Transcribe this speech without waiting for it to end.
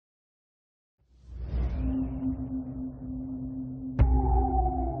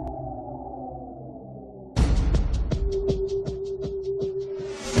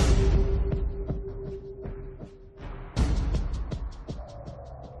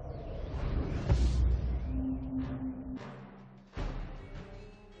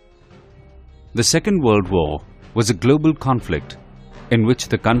The Second World War was a global conflict in which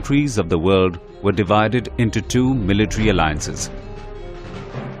the countries of the world were divided into two military alliances: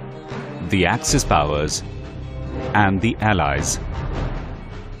 the Axis powers and the Allies.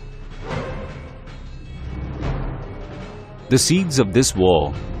 The seeds of this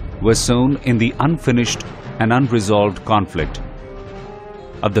war were sown in the unfinished and unresolved conflict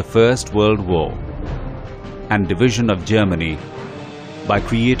of the First World War and division of Germany by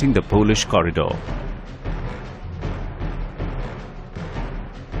creating the Polish Corridor.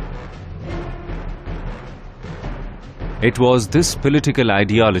 It was this political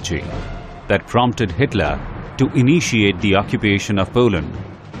ideology that prompted Hitler to initiate the occupation of Poland,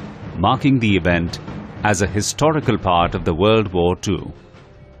 marking the event as a historical part of the World War II.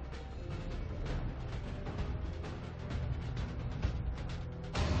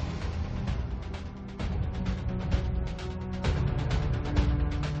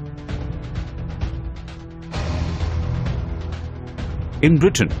 In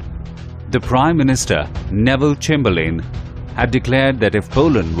Britain, the Prime Minister Neville Chamberlain had declared that if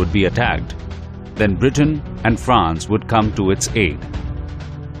Poland would be attacked, then Britain and France would come to its aid.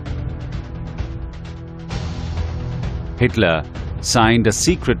 Hitler signed a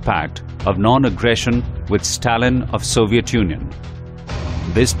secret pact of non-aggression with Stalin of Soviet Union.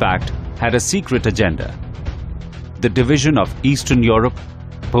 This pact had a secret agenda: the division of Eastern Europe,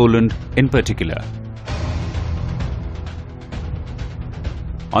 Poland in particular.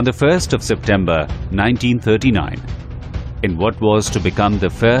 On the 1st of September 1939, in what was to become the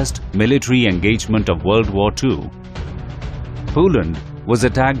first military engagement of World War II, Poland was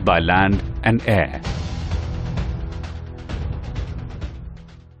attacked by land and air.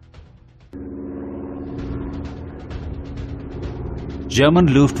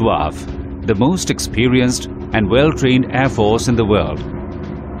 German Luftwaffe, the most experienced and well-trained air force in the world,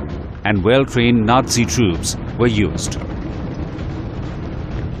 and well-trained Nazi troops were used.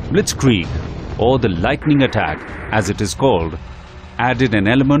 Blitzkrieg, or the lightning attack as it is called, added an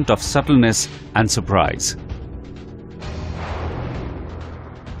element of subtleness and surprise.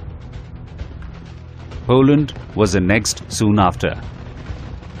 Poland was annexed soon after.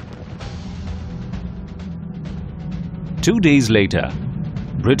 2 days later,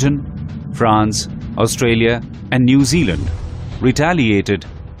 Britain, France, Australia and New Zealand retaliated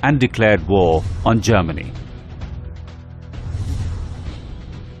and declared war on Germany.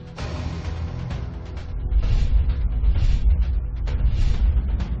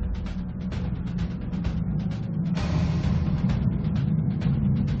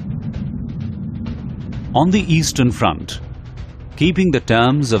 On the Eastern Front, keeping the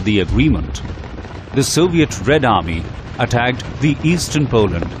terms of the agreement, the Soviet Red Army attacked the eastern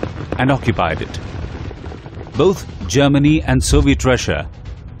Poland and occupied it. Both Germany and Soviet Russia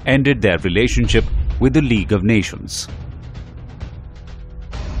ended their relationship with the League of Nations.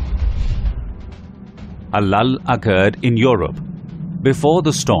 A lull occurred in Europe before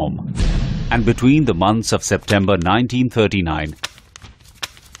the storm and between the months of September 1939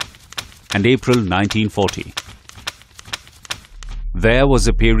 and April 1940. There was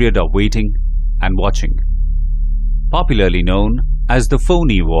a period of waiting and watching, popularly known as the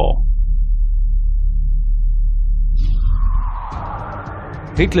Phony War.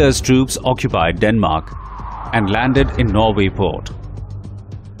 Hitler's troops occupied Denmark and landed in Norway port,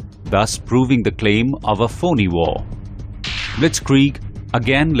 thus proving the claim of a phony war. Blitzkrieg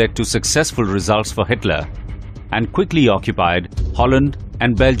again led to successful results for Hitler and quickly occupied Holland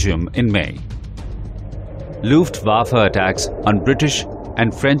and Belgium in May. Luftwaffe attacks on British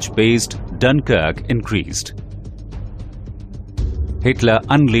and French-based Dunkirk increased. Hitler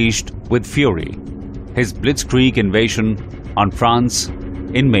unleashed with fury his Blitzkrieg invasion on France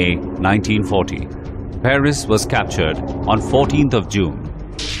in May 1940. Paris was captured on 14th of June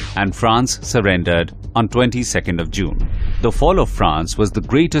and France surrendered on 22nd of June. The fall of France was the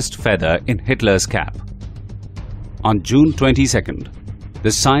greatest feather in Hitler's cap. On June 22nd,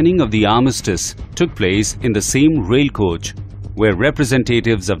 the signing of the armistice took place in the same rail coach where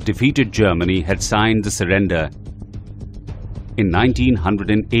representatives of defeated Germany had signed the surrender in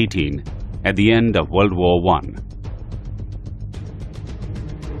 1918 at the end of World War I.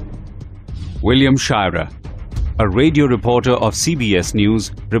 William Shirer, a radio reporter of CBS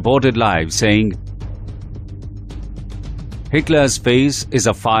News, reported live saying, "Hitler's face is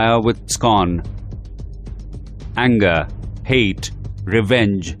afire with scorn, anger, hate,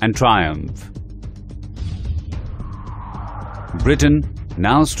 revenge and triumph." Britain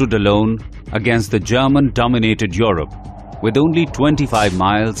now stood alone against the German-dominated Europe with only 25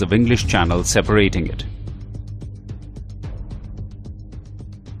 miles of English Channel separating it.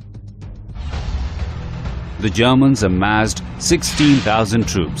 the Germans amassed 16,000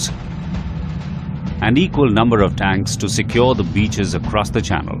 troops, an equal number of tanks to secure the beaches across the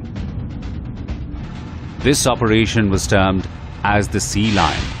channel. This operation was termed as the Sea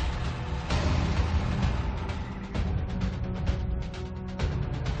Lion.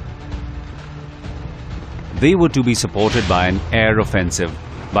 They were to be supported by an air offensive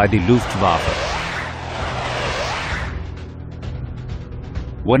by the Luftwaffe.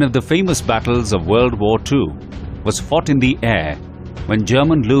 One of the famous battles of World War II was fought in the air when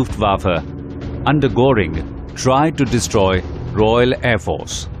German Luftwaffe under Göring tried to destroy Royal Air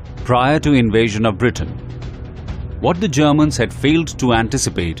Force prior to invasion of Britain. What the Germans had failed to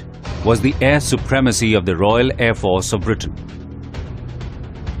anticipate was the air supremacy of the Royal Air Force of Britain.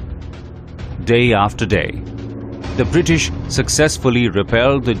 Day after day, the British successfully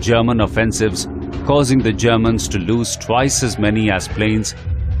repelled the German offensives, causing the Germans to lose twice as many as planes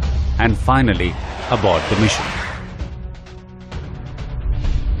and finally abort the mission.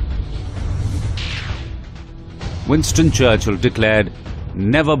 Winston Churchill declared,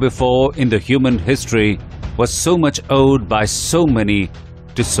 "Never before in the human history was so much owed by so many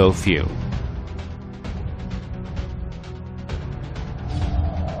to so few."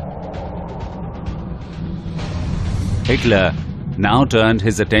 Hitler now turned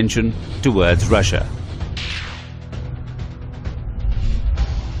his attention towards Russia.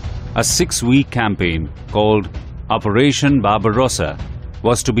 A 6-week campaign called Operation Barbarossa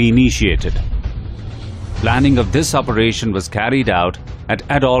was to be initiated. Planning of this operation was carried out at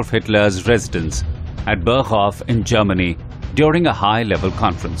Adolf Hitler's residence at Berghof in Germany during a high-level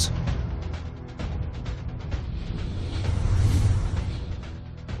conference.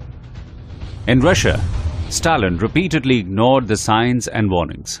 In Russia, Stalin repeatedly ignored the signs and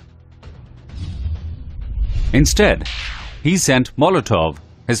warnings. Instead, he sent Molotov,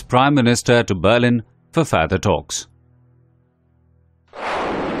 his prime minister, to Berlin for further talks.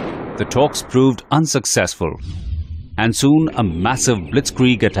 The talks proved unsuccessful, and soon a massive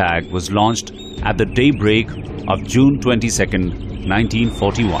blitzkrieg attack was launched at the daybreak of June 22,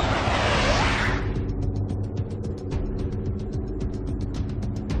 1941.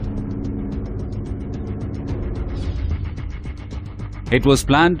 It was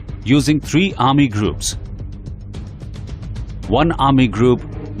planned using 3 army groups. One army group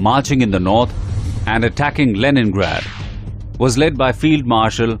marching in the north and attacking Leningrad was led by Field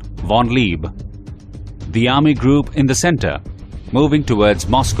Marshal von Lieb. The army group in the center, moving towards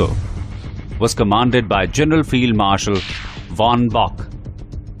Moscow, was commanded by General Field Marshal von Bock.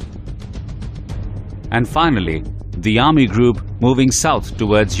 And finally, the army group moving south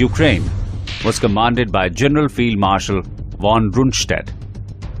towards Ukraine was commanded by General Field Marshal von Rundstedt.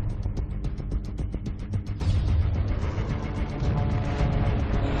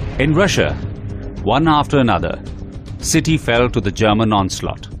 In Russia, one after another, city fell to the German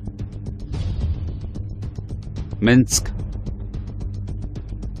onslaught. Minsk,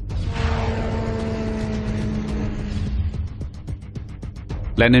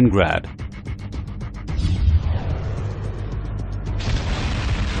 Leningrad,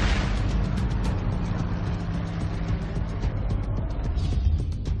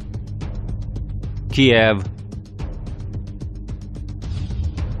 Kiev,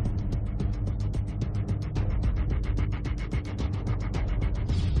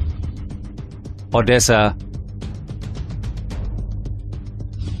 Odessa,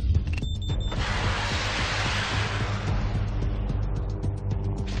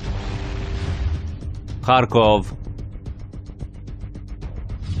 Kharkov,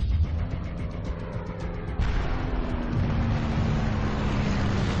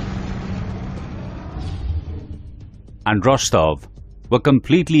 and Rostov were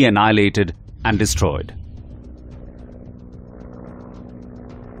completely annihilated and destroyed.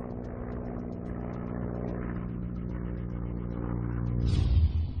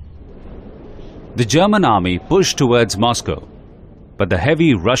 The German army pushed towards Moscow, but the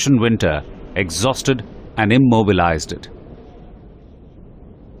heavy Russian winter exhausted and immobilized it.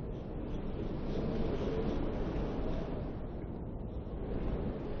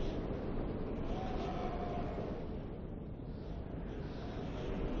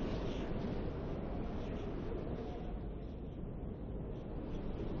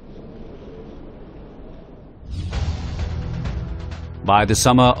 By the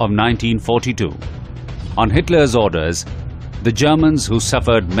summer of 1942, on Hitler's orders, the Germans, who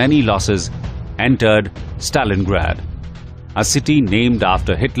suffered many losses, entered Stalingrad, a city named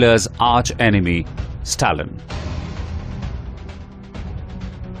after Hitler's arch-enemy, Stalin.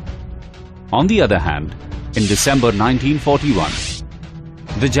 On the other hand, in December 1941,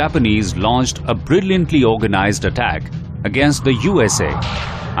 the Japanese launched a brilliantly organized attack against the USA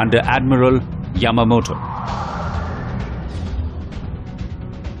under Admiral Yamamoto.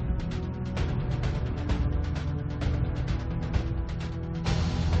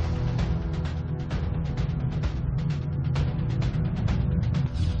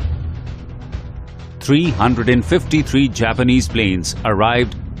 "353 Japanese planes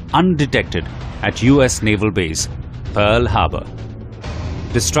arrived undetected at US Naval Base, Pearl Harbor.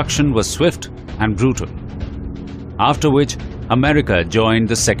 Destruction was swift and brutal, after which America joined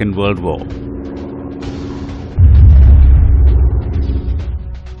the Second World War.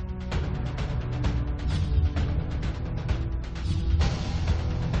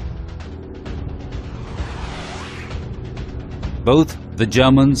 Both the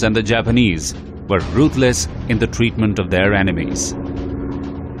Germans and the Japanese were ruthless in the treatment of their enemies.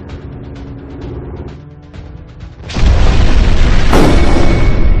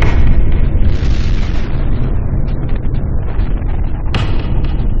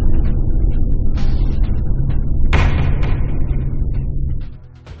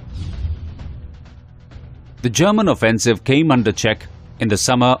 The German offensive came under check in the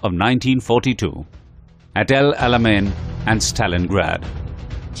summer of 1942 at El Alamein and Stalingrad.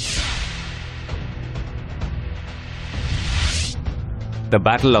 The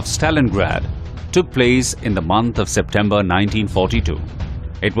Battle of Stalingrad took place in the month of September 1942.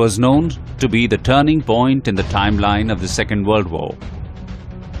 It was known to be the turning point in the timeline of the Second World War.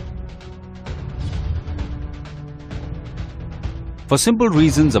 For simple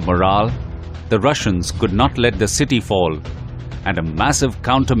reasons of morale, the Russians could not let the city fall, and a massive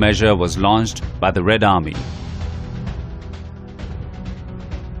countermeasure was launched by the Red Army.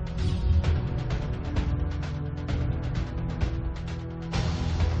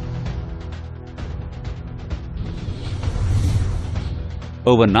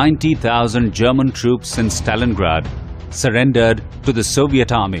 Over 90,000 German troops in Stalingrad surrendered to the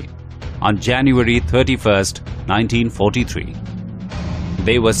Soviet Army on January 31, 1943.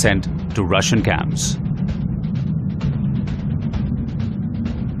 They were sent to Russian camps.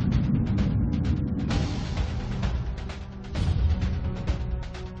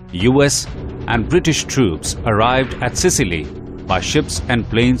 US and British troops arrived at Sicily by ships and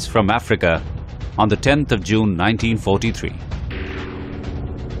planes from Africa on the 10th of June 1943.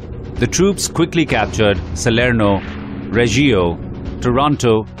 The troops quickly captured Salerno, Reggio,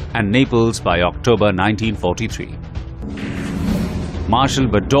 Taranto and Naples by October 1943. Marshal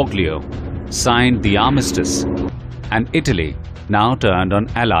Badoglio signed the armistice, and Italy now turned on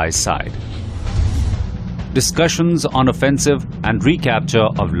Allies' side. Discussions on offensive and recapture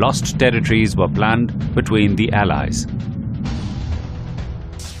of lost territories were planned between the Allies.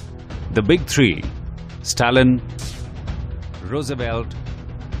 The Big Three, Stalin, Roosevelt,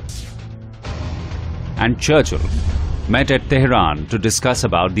 and Churchill, met at Tehran to discuss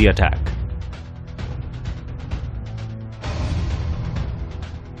about the attack.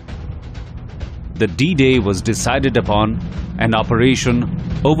 The D-Day was decided upon and Operation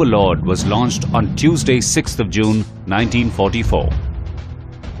Overlord was launched on Tuesday, 6th of June 1944.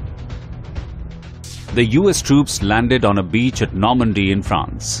 The US troops landed on a beach at Normandy in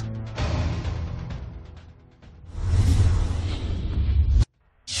France.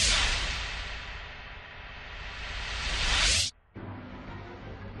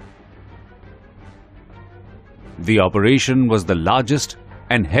 The operation was the largest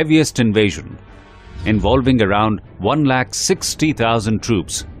and heaviest invasion, involving around 160,000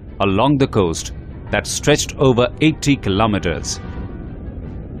 troops along the coast that stretched over 80 kilometers.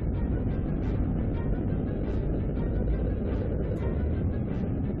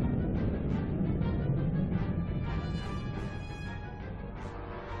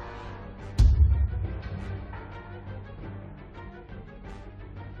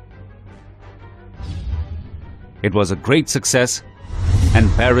 It was a great success, and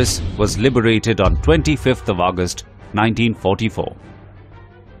Paris was liberated on 25th of August 1944.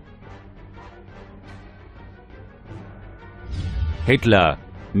 Hitler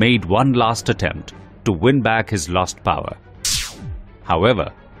made one last attempt to win back his lost power.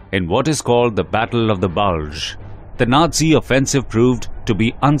 However, in what is called the Battle of the Bulge, the Nazi offensive proved to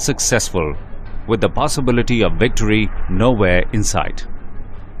be unsuccessful, with the possibility of victory nowhere in sight.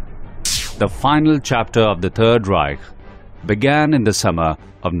 The final chapter of the Third Reich began in the summer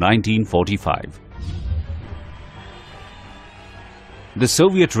of 1945. The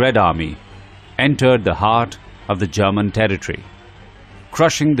Soviet Red Army entered the heart of the German territory,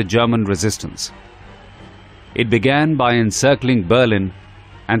 crushing the German resistance. It began by encircling Berlin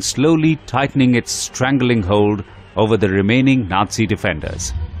and slowly tightening its strangling hold over the remaining Nazi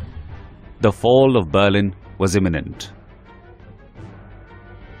defenders. The fall of Berlin was imminent.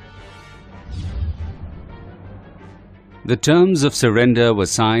 The terms of surrender were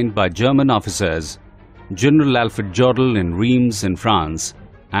signed by German officers, General Alfred Jodl in Reims in France,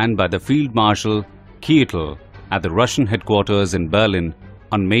 and by the Field Marshal Keitel at the Russian headquarters in Berlin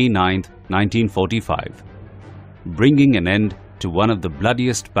on May 9, 1945, bringing an end to one of the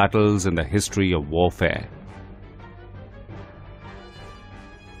bloodiest battles in the history of warfare.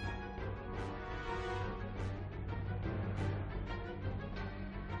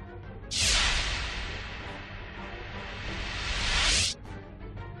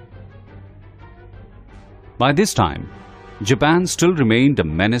 By this time, Japan still remained a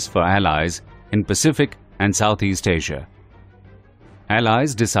menace for Allies in Pacific and Southeast Asia.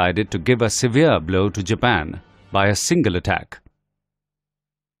 Allies decided to give a severe blow to Japan by a single attack.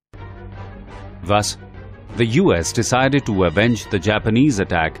 Thus, the US decided to avenge the Japanese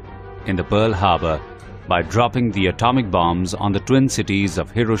attack in the Pearl Harbor by dropping the atomic bombs on the twin cities of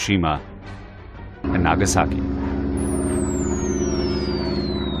Hiroshima and Nagasaki.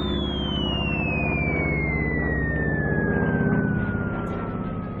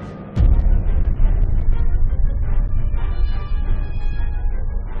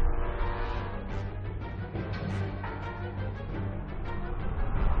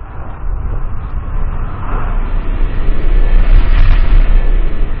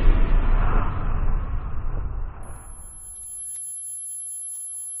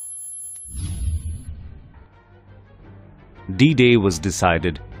 D-Day was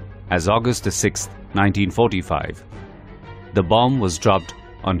decided as August 6, 1945. The bomb was dropped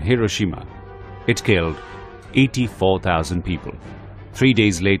on Hiroshima. It killed 84,000 people. 3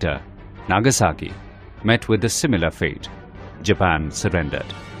 days later, Nagasaki met with a similar fate. Japan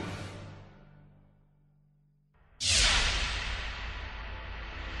surrendered.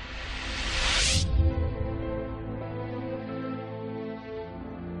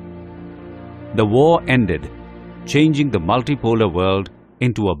 The war ended, changing the multipolar world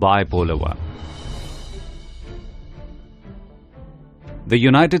into a bipolar one. The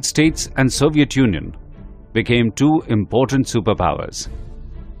United States and Soviet Union became two important superpowers.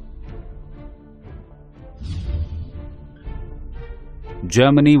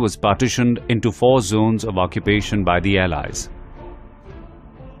 Germany was partitioned into 4 zones of occupation by the Allies.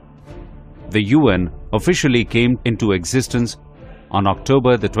 The UN officially came into existence on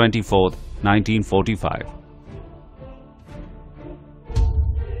October 24, 1945.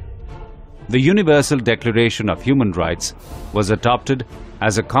 The Universal Declaration of Human Rights was adopted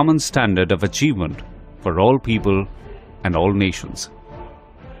as a common standard of achievement for all people and all nations.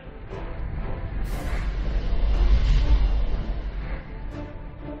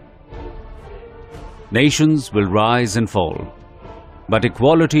 Nations will rise and fall, but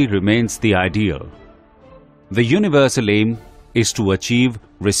equality remains the ideal. The universal aim is to achieve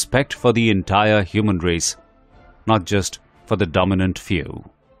respect for the entire human race, not just for the dominant few.